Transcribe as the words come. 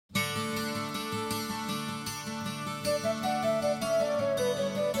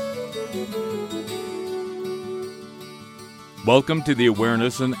Welcome to the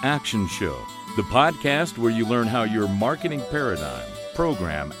Awareness and Action Show, the podcast where you learn how your marketing paradigm,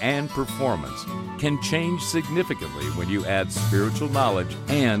 program, and performance can change significantly when you add spiritual knowledge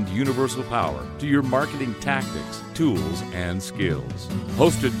and universal power to your marketing tactics, tools, and skills.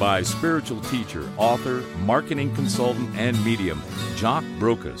 Hosted by spiritual teacher, author, marketing consultant, and medium, Jock.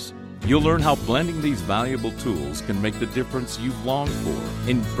 You'll learn how blending these valuable tools can make the difference you've longed for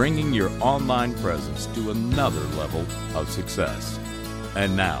in bringing your online presence to another level of success.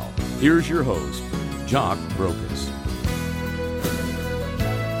 And now, here's your host, Jock.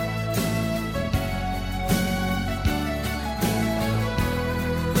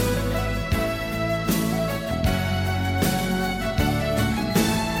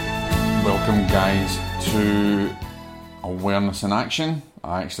 Welcome, guys, to Awareness in Action.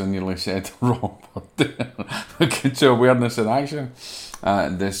 I actually nearly said the wrong word there. Welcome to Awareness in Action.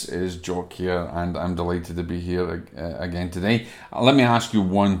 This is Jock here, and I'm delighted to be here again today. Let me ask you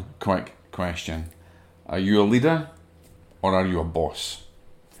one quick question. Are you a leader or are you a boss?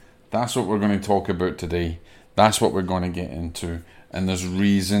 That's what we're going to talk about today. That's what we're going to get into, and there's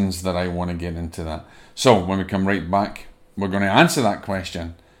reasons that I want to get into that. So when we come right back, we're going to answer that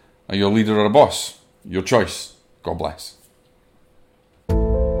question. Are you a leader or a boss? Your choice. God bless.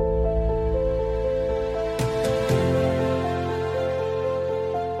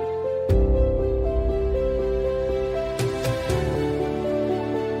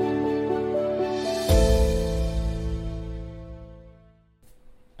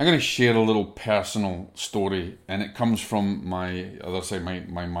 I'm going to share a little personal story, and it comes from my other side,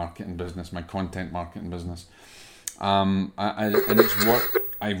 my marketing business, my content marketing business. And it's what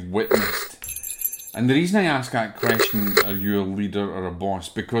I've witnessed. And the reason I ask that question, are you a leader or a boss?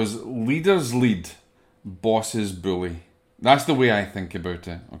 Because leaders lead, bosses bully. That's the way I think about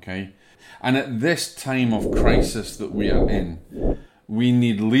it, okay? And at this time of crisis that we are in, we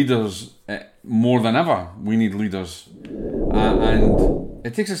need leaders more than ever. We need leaders. And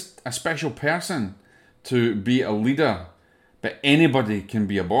it takes a special person to be a leader, but anybody can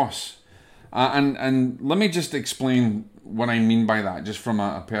be a boss. And let me just explain what I mean by that, just from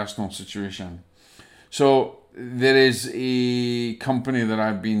a personal situation. So there is a company that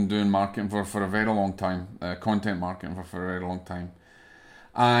I've been doing marketing for a very long time, content marketing for a very long time.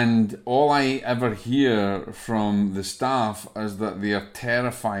 And all I ever hear from the staff is that they are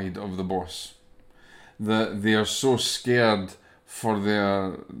terrified of the boss. That they are so scared for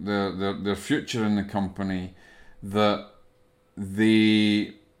their future in the company that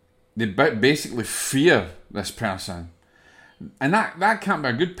they basically fear this person. And that can't be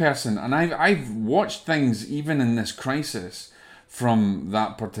a good person. And I've watched things even in this crisis from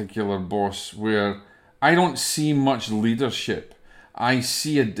that particular boss where I don't see much leadership. I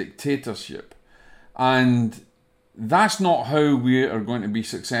see a dictatorship. And that's not how we are going to be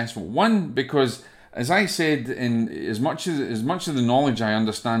successful. One, because as I said, in as much of the knowledge I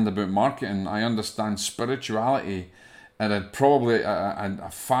understand about marketing, I understand spirituality at probably a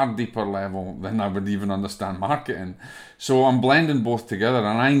far deeper level than I would even understand marketing. So I'm blending both together,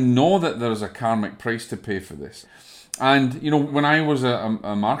 and I know that there's a karmic price to pay for this. And, you know, when I was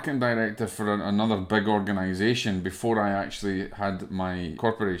a marketing director for another big organization before I actually had my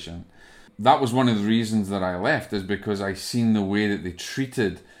corporation, that was one of the reasons that I left, is because I seen the way that they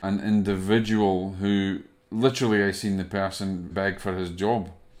treated an individual who, literally I seen the person beg for his job.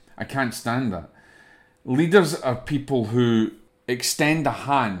 I can't stand that. Leaders are people who extend a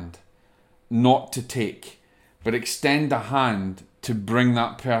hand not to take, but extend a hand to bring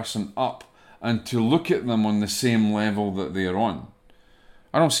that person up and to look at them on the same level that they are on.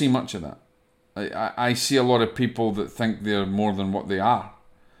 I don't see much of that. I see a lot of people that think they're more than what they are.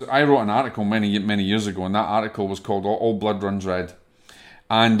 I wrote an article many years ago, and that article was called All Blood Runs Red.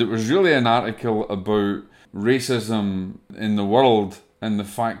 And it was really an article about racism in the world and the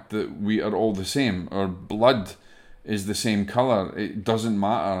fact that we are all the same. Our blood is the same colour. It doesn't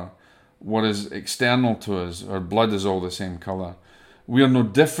matter what is external to us. Our blood is all the same colour. We are no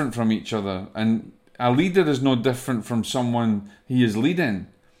different from each other. And a leader is no different from someone he is leading.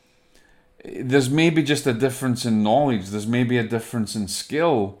 There's maybe just a difference in knowledge. There's maybe a difference in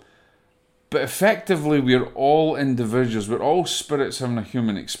skill. But effectively, we're all individuals. We're all spirits having a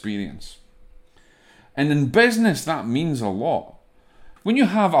human experience. And in business, that means a lot. When you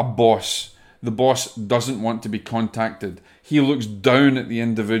have a boss, the boss doesn't want to be contacted. He looks down at the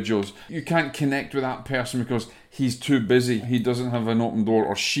individuals. You can't connect with that person because he's too busy. He doesn't have an open door,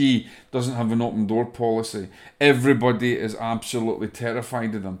 or she doesn't have an open door policy. Everybody is absolutely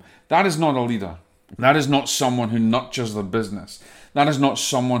terrified of them. That is not a leader. That is not someone who nurtures their business. That is not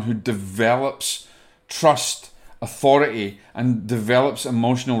someone who develops trust, authority, and develops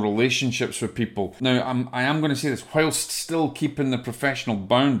emotional relationships with people. Now, I am going to say this, whilst still keeping the professional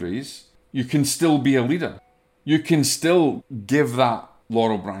boundaries, you can still be a leader. You can still give that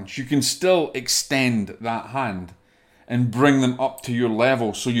laurel branch. You can still extend that hand and bring them up to your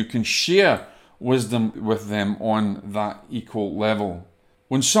level so you can share wisdom with them on that equal level.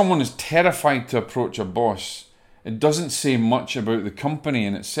 When someone is terrified to approach a boss, it doesn't say much about the company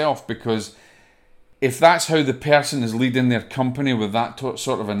in itself, because if that's how the person is leading their company with that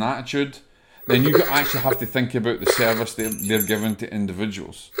sort of an attitude, then you actually have to think about the service they're giving to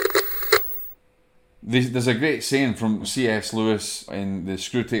individuals. There's a great saying from C.S. Lewis in the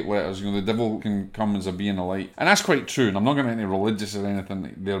Screwtape Letters, the devil can come as a being of light. And that's quite true, and I'm not going to get any religious or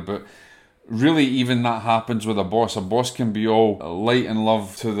anything there, but really even that happens with a boss. A boss can be all light and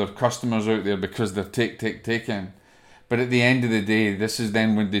love to their customers out there because they're taking. But at the end of the day, this is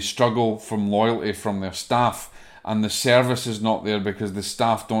then when they struggle from loyalty from their staff, and the service is not there because the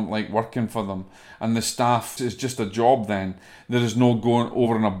staff don't like working for them, and the staff is just a job then. There is no going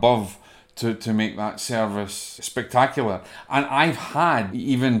over and above to make that service spectacular. And I've had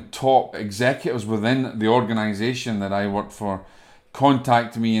even top executives within the organisation that I work for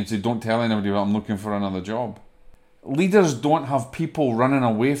contact me and say, don't tell anybody that I'm looking for another job. Leaders don't have people running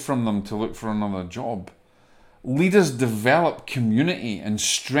away from them to look for another job. Leaders develop community and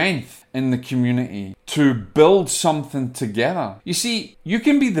strength in the community to build something together. You see, you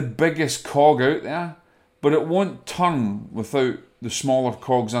can be the biggest cog out there, but it won't turn without the smaller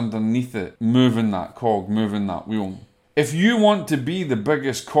cogs underneath it moving that cog, moving that wheel. If you want to be the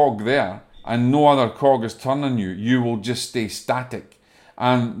biggest cog there and no other cog is turning you, you will just stay static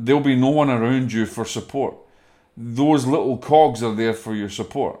and there'll be no one around you for support. Those little cogs are there for your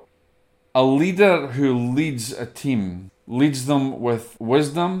support. A leader who leads a team leads them with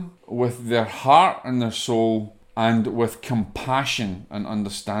wisdom, with their heart and their soul, and with compassion and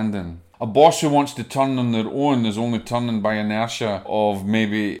understanding. A boss who wants to turn on their own is only turning by inertia of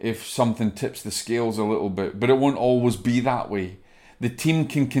maybe if something tips the scales a little bit, but it won't always be that way. The team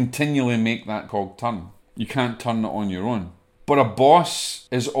can continually make that cog turn. You can't turn it on your own. But a boss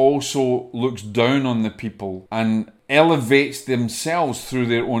is also looks down on the people and elevates themselves through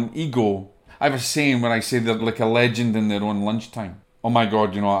their own ego. I have a saying where I say they're like a legend in their own lunchtime. Oh my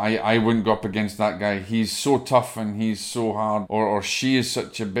God, I wouldn't go up against that guy. He's so tough and he's so hard. Or she is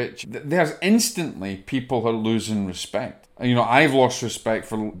such a bitch. There's instantly people are losing respect. I've lost respect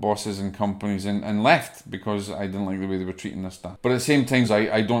for bosses and companies and left because I didn't like the way they were treating their staff. But at the same time,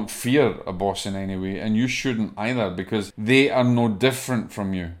 I don't fear a boss in any way, and you shouldn't either, because they are no different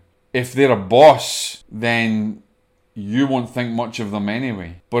from you. If they're a boss, then you won't think much of them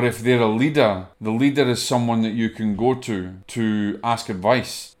anyway. But if they're a leader, the leader is someone that you can go to ask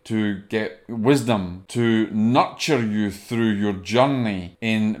advice, to get wisdom, to nurture you through your journey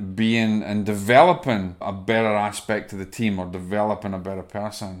in being and developing a better aspect of the team or developing a better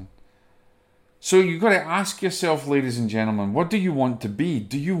person. So you've got to ask yourself, ladies and gentlemen, what do you want to be?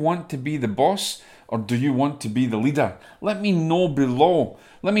 Do you want to be the boss or do you want to be the leader? Let me know below.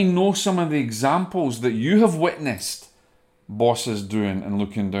 Let me know some of the examples that you have witnessed bosses doing and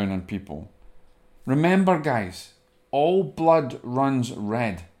looking down on people. Remember, guys, all blood runs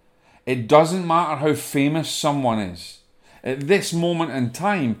red. It doesn't matter how famous someone is. At this moment in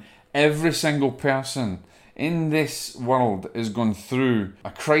time, every single person in this world is going through a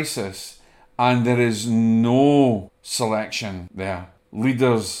crisis, and there is no selection there.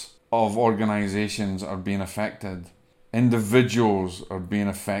 Leaders of organizations are being affected. Individuals are being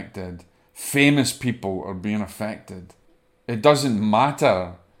affected. Famous people are being affected. It doesn't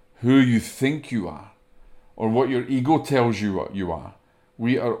matter who you think you are or what your ego tells you what you are.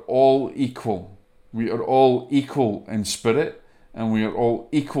 We are all equal. We are all equal in spirit, and we are all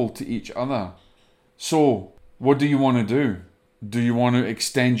equal to each other. So, what do you want to do? Do you want to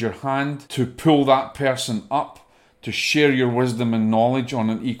extend your hand to pull that person up, to share your wisdom and knowledge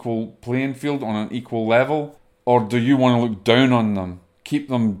on an equal playing field, on an equal level? Or do you want to look down on them, keep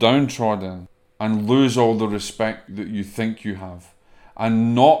them downtrodden, and lose all the respect that you think you have,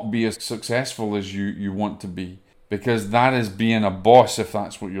 and not be as successful as you want to be? Because that is being a boss, if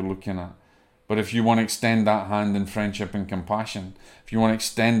that's what you're looking at. But if you want to extend that hand in friendship and compassion, if you want to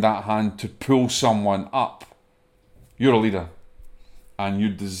extend that hand to pull someone up, you're a leader. And you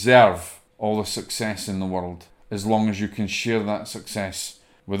deserve all the success in the world, as long as you can share that success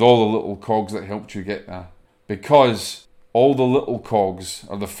with all the little cogs that helped you get there. Because all the little cogs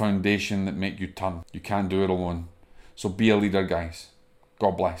are the foundation that make you turn. You can't do it alone. So be a leader, guys.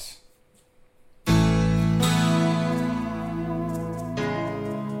 God bless.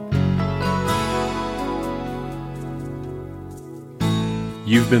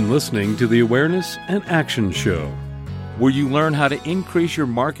 You've been listening to the Awareness and Action Show, where you learn how to increase your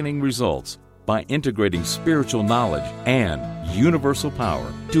marketing results by integrating spiritual knowledge and universal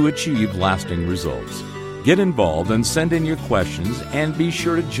power to achieve lasting results. Get involved and send in your questions, and be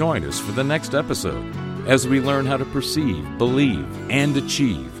sure to join us for the next episode as we learn how to perceive, believe, and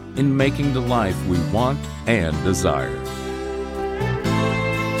achieve in making the life we want and desire.